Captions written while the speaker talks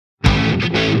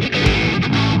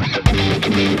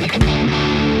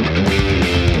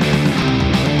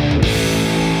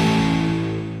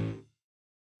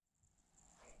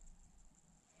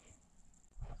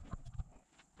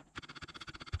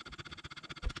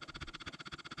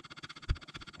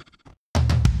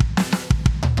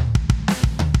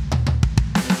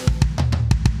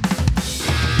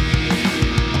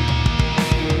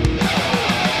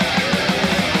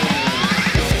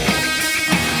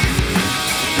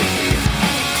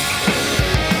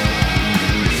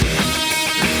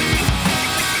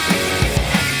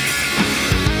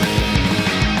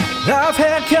I've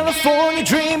had California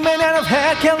dreaming and I've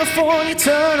had California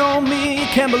turn on me. You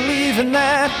can't believe in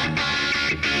that.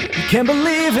 You can't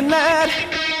believe in that.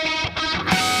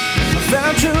 I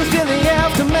found truth in the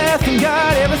aftermath and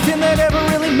got everything that ever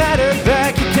really mattered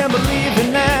back. You can't believe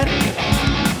in that.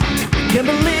 You can't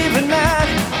believe in that.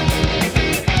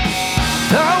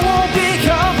 I won't be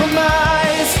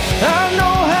compromised. I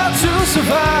know how to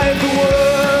survive the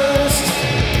worst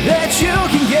that you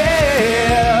can give.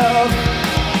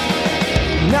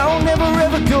 I'll never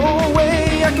ever go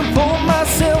away. I can pull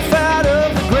myself out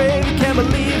of the grave. You can't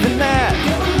believe in that.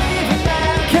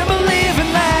 Can't believe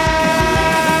in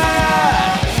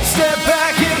that. Step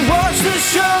back and watch the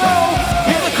show.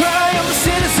 Hear the cry of the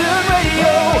citizen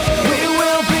radio. We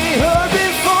will be heard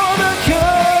before the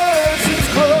curtains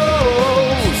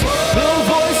close. The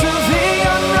voice of the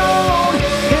unknown.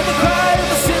 Hear the cry of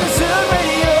the citizen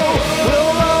radio.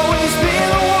 We'll always be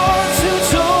the ones who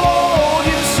told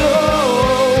you so.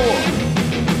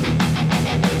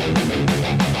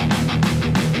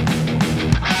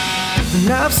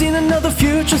 Now I've seen another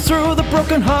future through the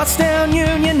broken hearts down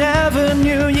Union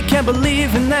Avenue. You can't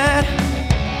believe in that.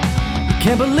 You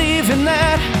can't believe in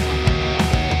that.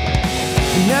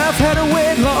 And I've had to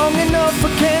wait long enough. I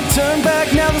can't turn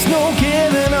back now. There's no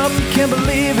giving up. You can't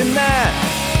believe in that.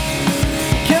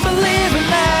 Can't believe in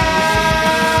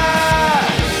that.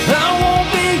 I won't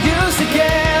be used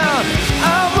again.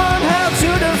 I've learned how to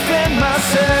defend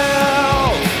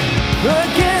myself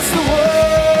against the world.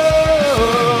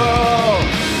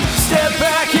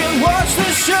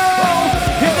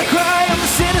 Hear the cry of the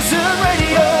citizen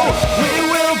radio. We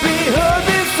will be heard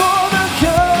before the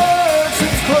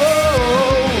curtains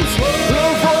close. The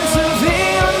voice of the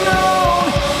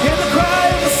unknown. Hear the cry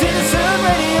of the citizen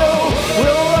radio.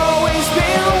 We'll always be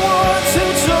the ones who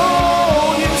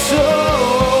told you so.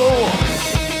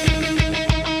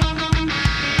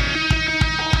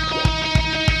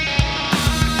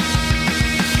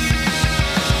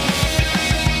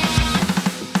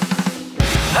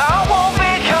 I won't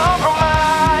be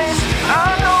compromised. I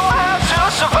know how to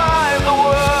survive the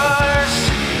worst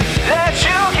that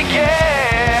you can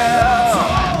give.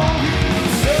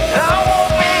 I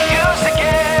won't be used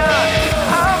again.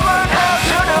 I've learned how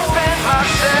to defend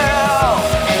myself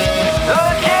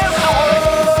against the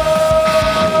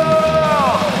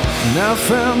world. And I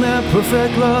found that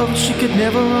perfect love. She could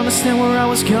never understand where I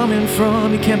was coming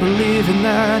from. You can't believe in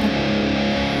that.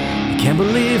 You can't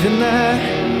believe in that.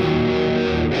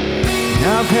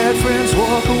 I've had friends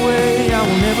walk away. I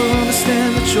will never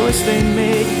understand the choice they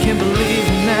made. You can't believe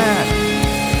in that.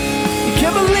 You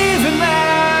can't believe in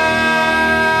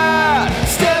that.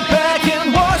 Step back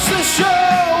and watch the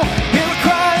show. Hear the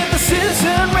cry of the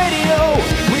citizen radio.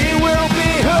 We will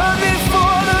be heard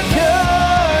before the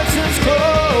curtains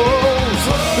close.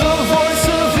 The voice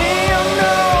of the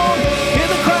unknown. Hear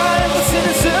the cry of the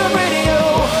citizen radio.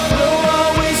 We'll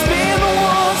always be the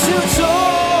ones who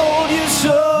told you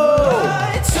so.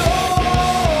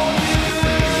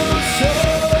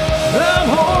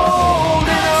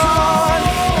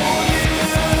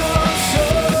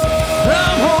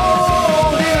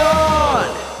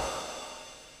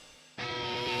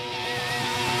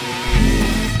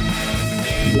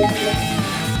 Yeah.